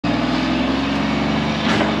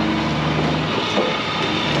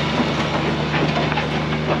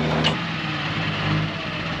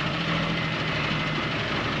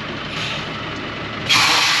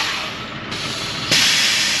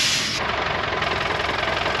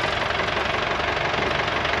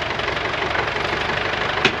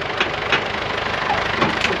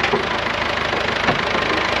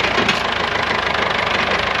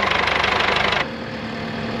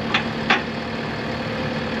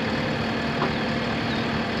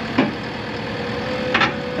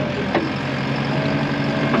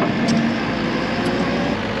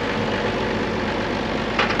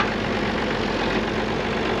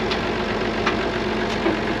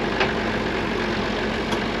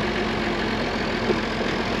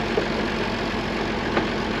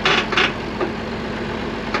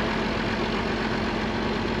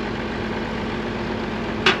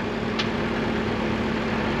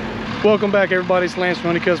Welcome back, everybody. It's Lance from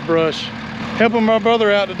Honeycutt Brush. Helping my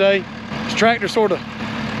brother out today. His tractor it's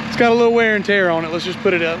got a little wear and tear on it. Let's just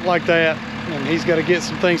put it up like that. And he's got to get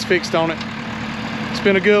some things fixed on it. It's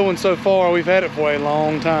been a good one so far. We've had it for a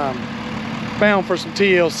long time. Bound for some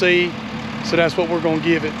TLC, so that's what we're gonna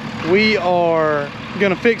give it. We are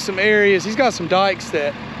gonna fix some areas. He's got some dikes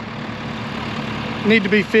that need to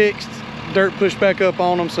be fixed. Dirt pushed back up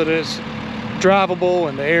on them so that it's drivable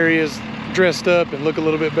and the areas dressed up and look a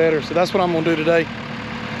little bit better. So that's what I'm gonna do today.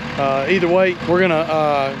 Either way, we're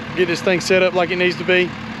gonna get this thing set up like it needs to be.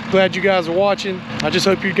 Glad you guys are watching. I just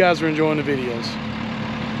hope you guys are enjoying the videos,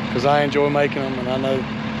 because I enjoy making them, and I know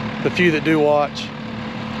the few that do watch,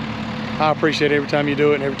 I appreciate every time you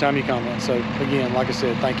do it and every time you comment. So again, like I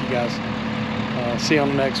said, thank you guys. See you on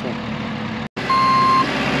the next one.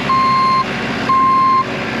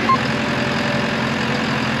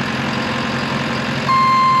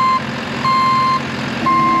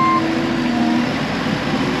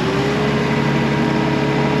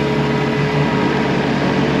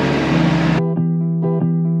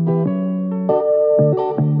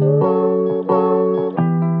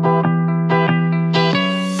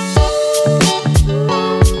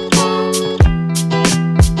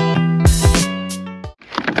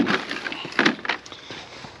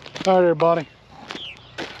 All right, everybody.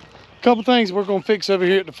 A couple things we're gonna fix over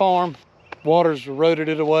here at the farm. Water's eroded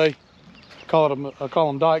it away. I call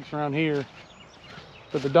them dikes around here.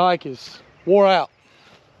 But the dike is wore out.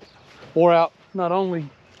 Wore out not only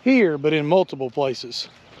here, but in multiple places.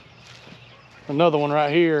 Another one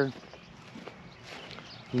right here.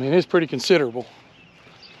 I mean, it's pretty considerable.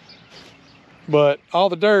 But all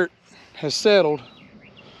the dirt has settled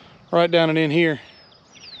right down and in here.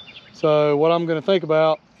 So what I'm gonna think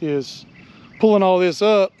about is pulling all this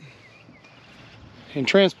up and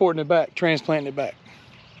transporting it back, transplanting it back.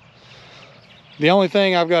 The only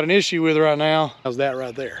thing I've got an issue with right now is that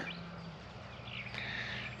right there.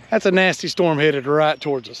 That's a nasty storm headed right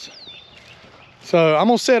towards us. So I'm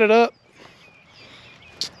gonna set it up.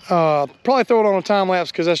 Probably throw it on a time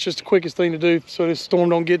lapse, because that's just the quickest thing to do so this storm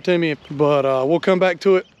don't get to me. But we'll come back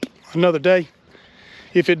to it another day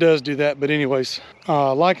if it does do that. But anyways,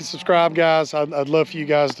 like and subscribe, guys. I'd love for you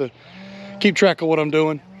guys to keep track of what I'm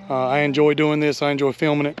doing. I enjoy doing this. I enjoy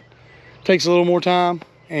filming it. Takes a little more time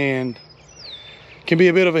and can be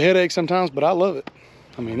a bit of a headache sometimes, but I love it.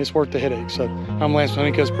 I mean, it's worth the headache. So I'm Lance from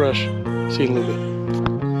Honeycutt Brush. See you in a little bit.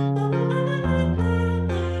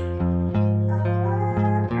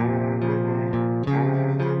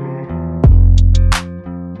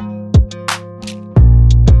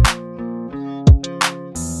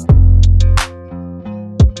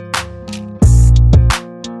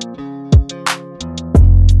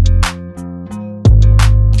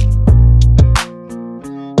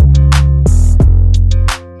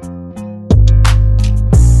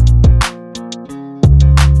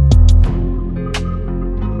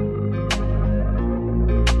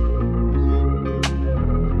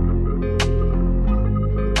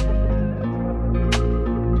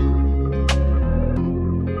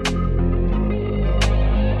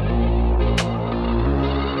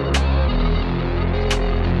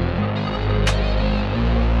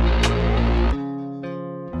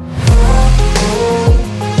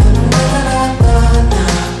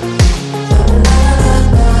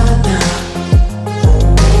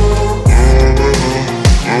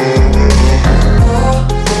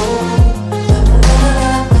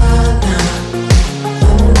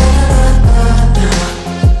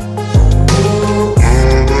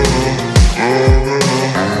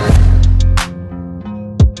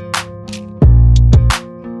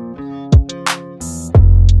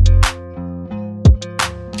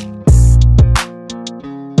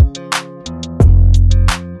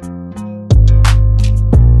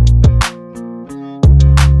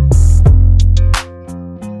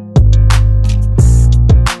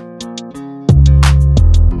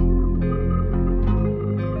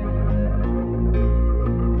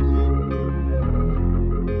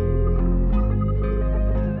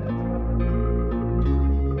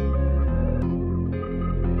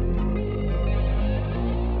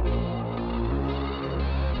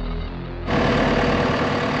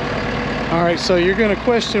 All right, so you're gonna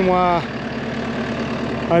question why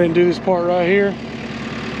I didn't do this part right here.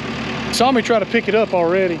 You saw me try to pick it up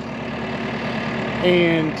already,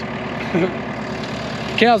 and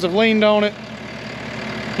cows have leaned on it,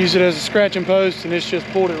 used it as a scratching post, and it's just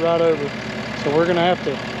pulled it right over. So we're gonna have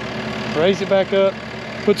to raise it back up,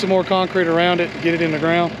 put some more concrete around it, and get it in the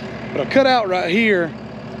ground. But I cut out right here,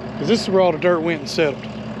 because this is where all the dirt went and settled.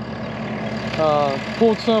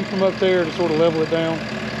 Pulled some from up there to sort of level it down.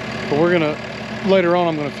 But we're gonna later on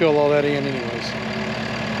I'm going to fill all that in anyways.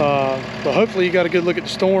 But hopefully you got a good look at the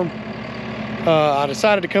storm. I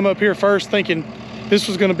decided to come up here first thinking this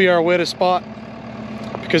was going to be our wettest spot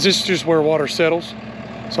because this is just where water settles.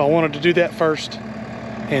 So I wanted to do that first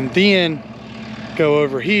and then go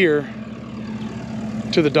over here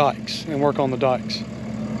to the dikes and work on the dikes.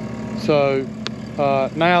 So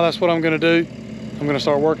now that's what I'm going to do. I'm going to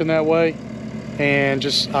start working that way, and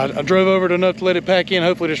just I drove over it enough to let it pack in.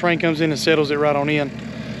 Hopefully this rain comes in and settles it right on in.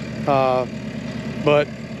 But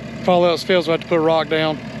if all else fails, we'll have to put a rock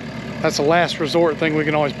down. That's a last resort thing. We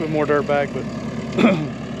can always put more dirt back, but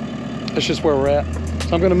that's just where we're at.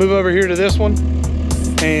 So I'm going to move over here to this one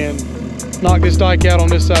and knock this dike out on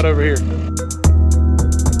this side over here.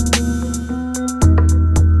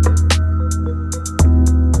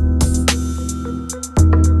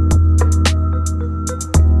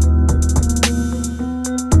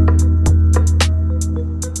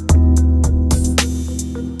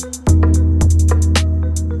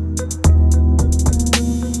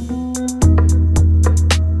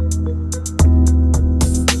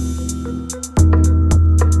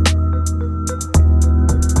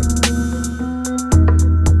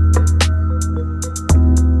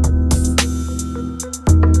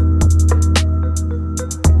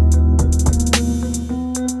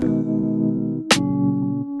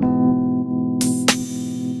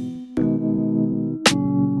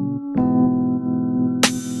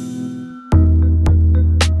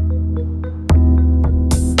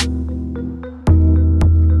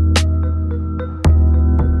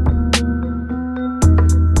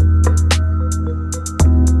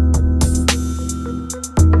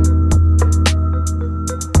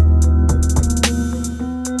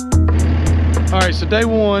 All right, so day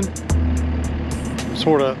one,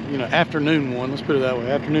 sort of, you know, afternoon one, let's put it that way,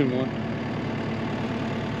 afternoon one.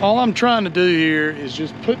 All I'm trying to do here is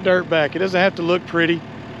just put dirt back. It doesn't have to look pretty.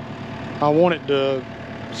 I want it to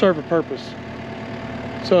serve a purpose.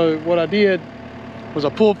 So what I did was I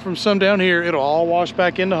pulled from some down here. It'll all wash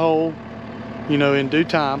back in the hole, you know, in due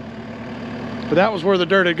time. But that was where the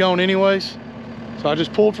dirt had gone anyways. So I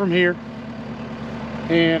just pulled from here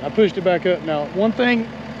and I pushed it back up. Now, one thing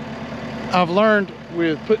I've learned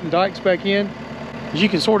with putting dikes back in is you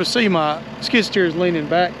can sort of see my skid steer is leaning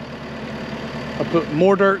back. I put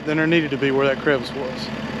more dirt than there needed to be where that crevice was.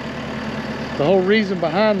 The whole reason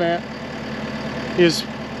behind that is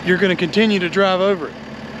you're going to continue to drive over it.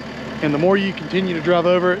 And the more you continue to drive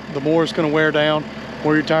over it, the more it's going to wear down, the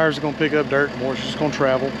more your tires are going to pick up dirt, the more it's just going to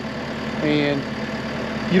travel. And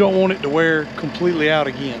you don't want it to wear completely out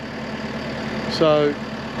again. So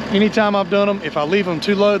anytime I've done them, if I leave them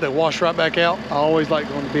too low, they wash right back out. I always like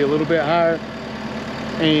them to be a little bit higher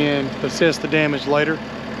and assess the damage later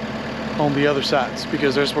on the other sides,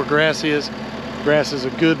 because that's where grass is. Grass is a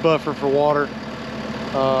good buffer for water.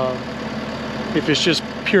 If it's just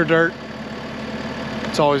pure dirt,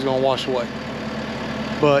 it's always gonna wash away.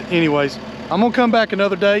 But anyways, I'm gonna come back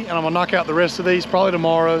another day and I'm gonna knock out the rest of these probably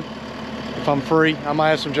tomorrow if I'm free. I might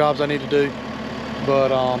have some jobs I need to do,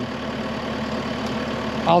 but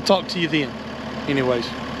I'll talk to you then. Anyways,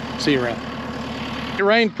 see you around. It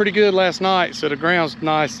rained pretty good last night, so the ground's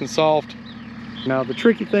nice and soft. Now the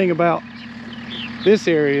tricky thing about this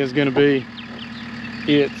area is gonna be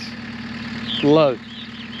it's low.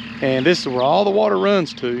 And this is where all the water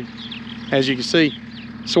runs to. As you can see,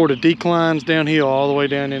 sort of declines downhill all the way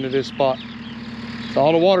down into this spot. So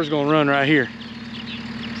all the water's gonna run right here.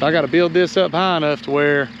 So I gotta build this up high enough to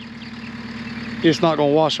where it's not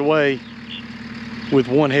gonna wash away with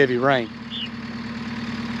one heavy rain.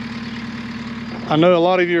 I know a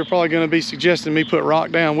lot of you are probably gonna be suggesting me put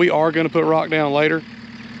rock down. We are gonna put rock down later.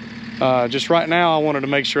 Just right now, I wanted to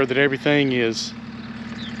make sure that everything is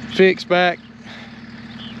fixed back,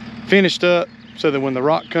 finished up, so that when the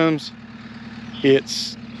rock comes,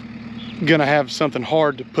 it's gonna have something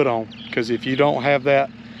hard to put on. Because if you don't have that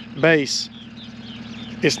base,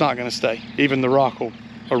 it's not gonna stay. Even the rock will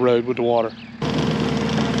erode with the water.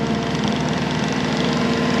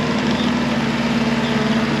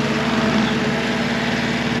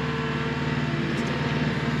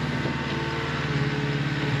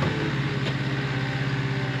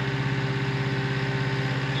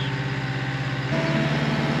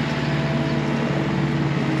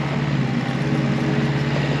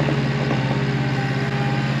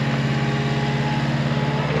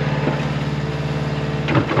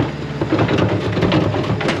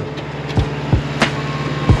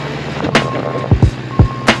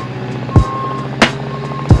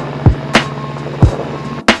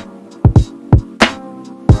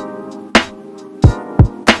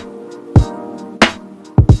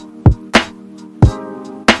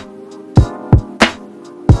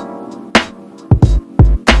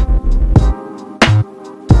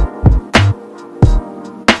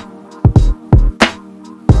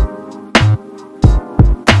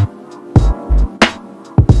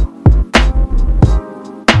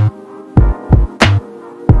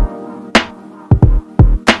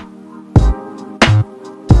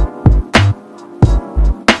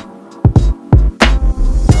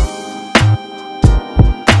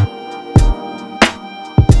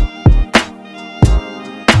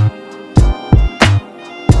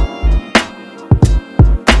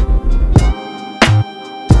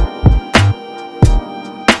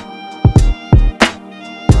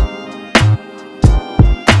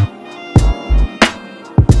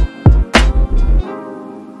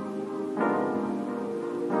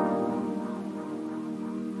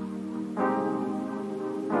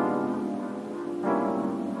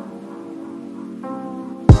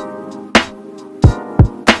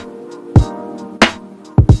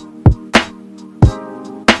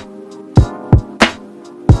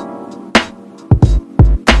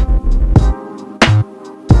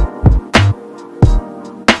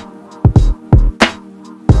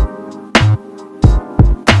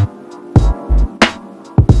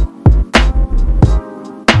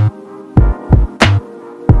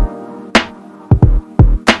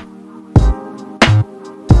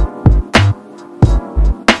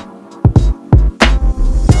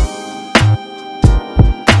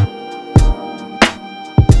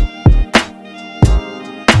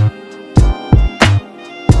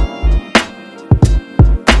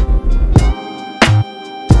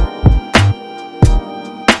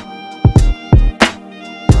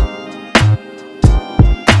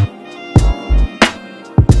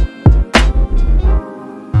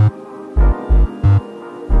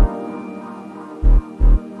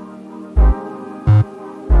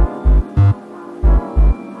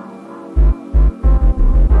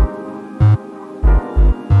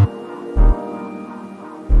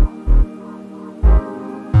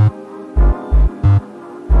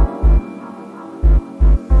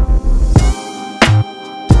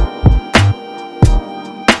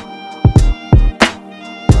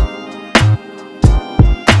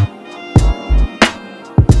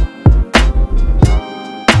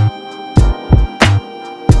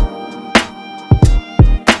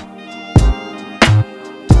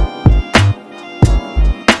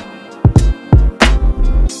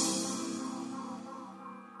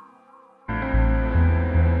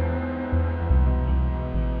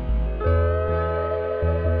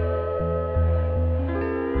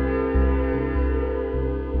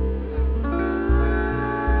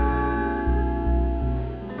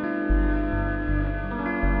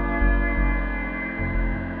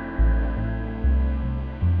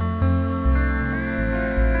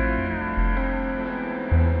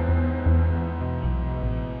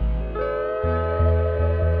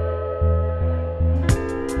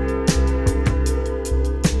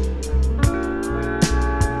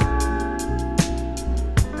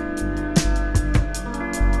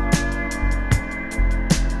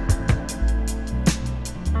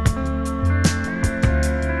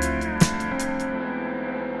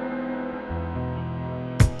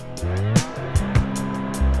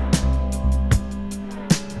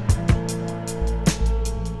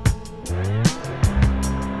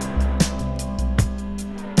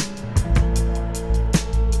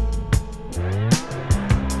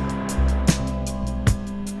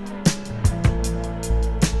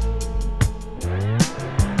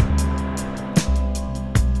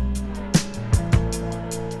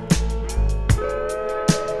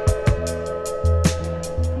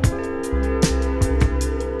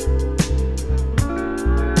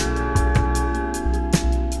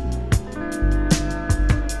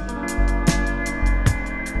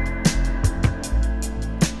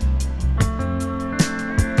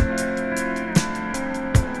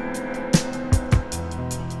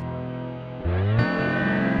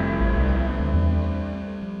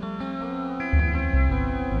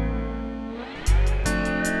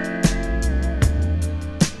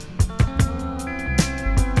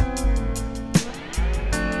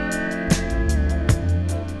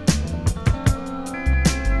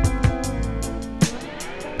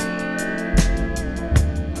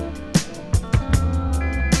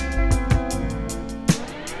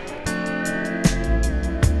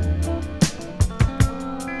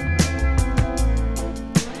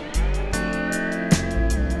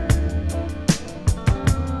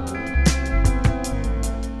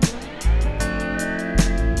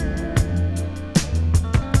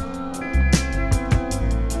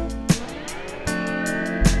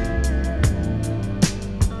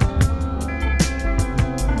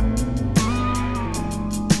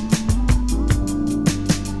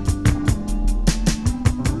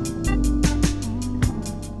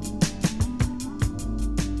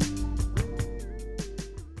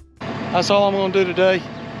 that's all I'm gonna do today.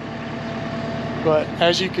 But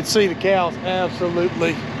as you can see, the cows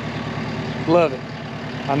absolutely love it.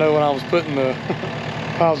 I know when I was putting the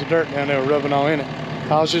piles of dirt down, they were rubbing all in it.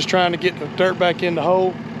 I was just trying to get the dirt back in the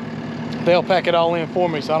hole. They'll pack it all in for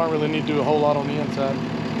me, so I don't really need to do a whole lot on the inside.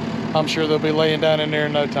 I'm sure they'll be laying down in there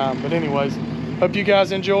in no time. But anyways, hope you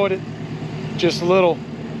guys enjoyed it. Just a little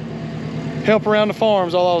help around the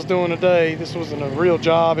farms, all I was doing today. This wasn't a real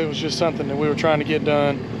job, it was just something that we were trying to get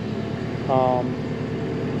done.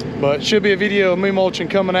 But it should be a video of me mulching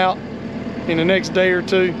coming out in the next day or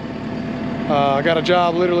two. I got a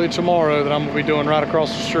job literally tomorrow that I'm gonna be doing right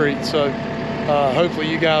across the street. So hopefully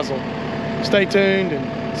you guys will stay tuned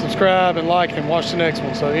and subscribe and like and watch the next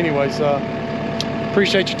one. So anyways,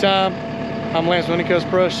 appreciate your time. I'm Lance with Honeycutt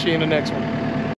Brush. See you in the next one.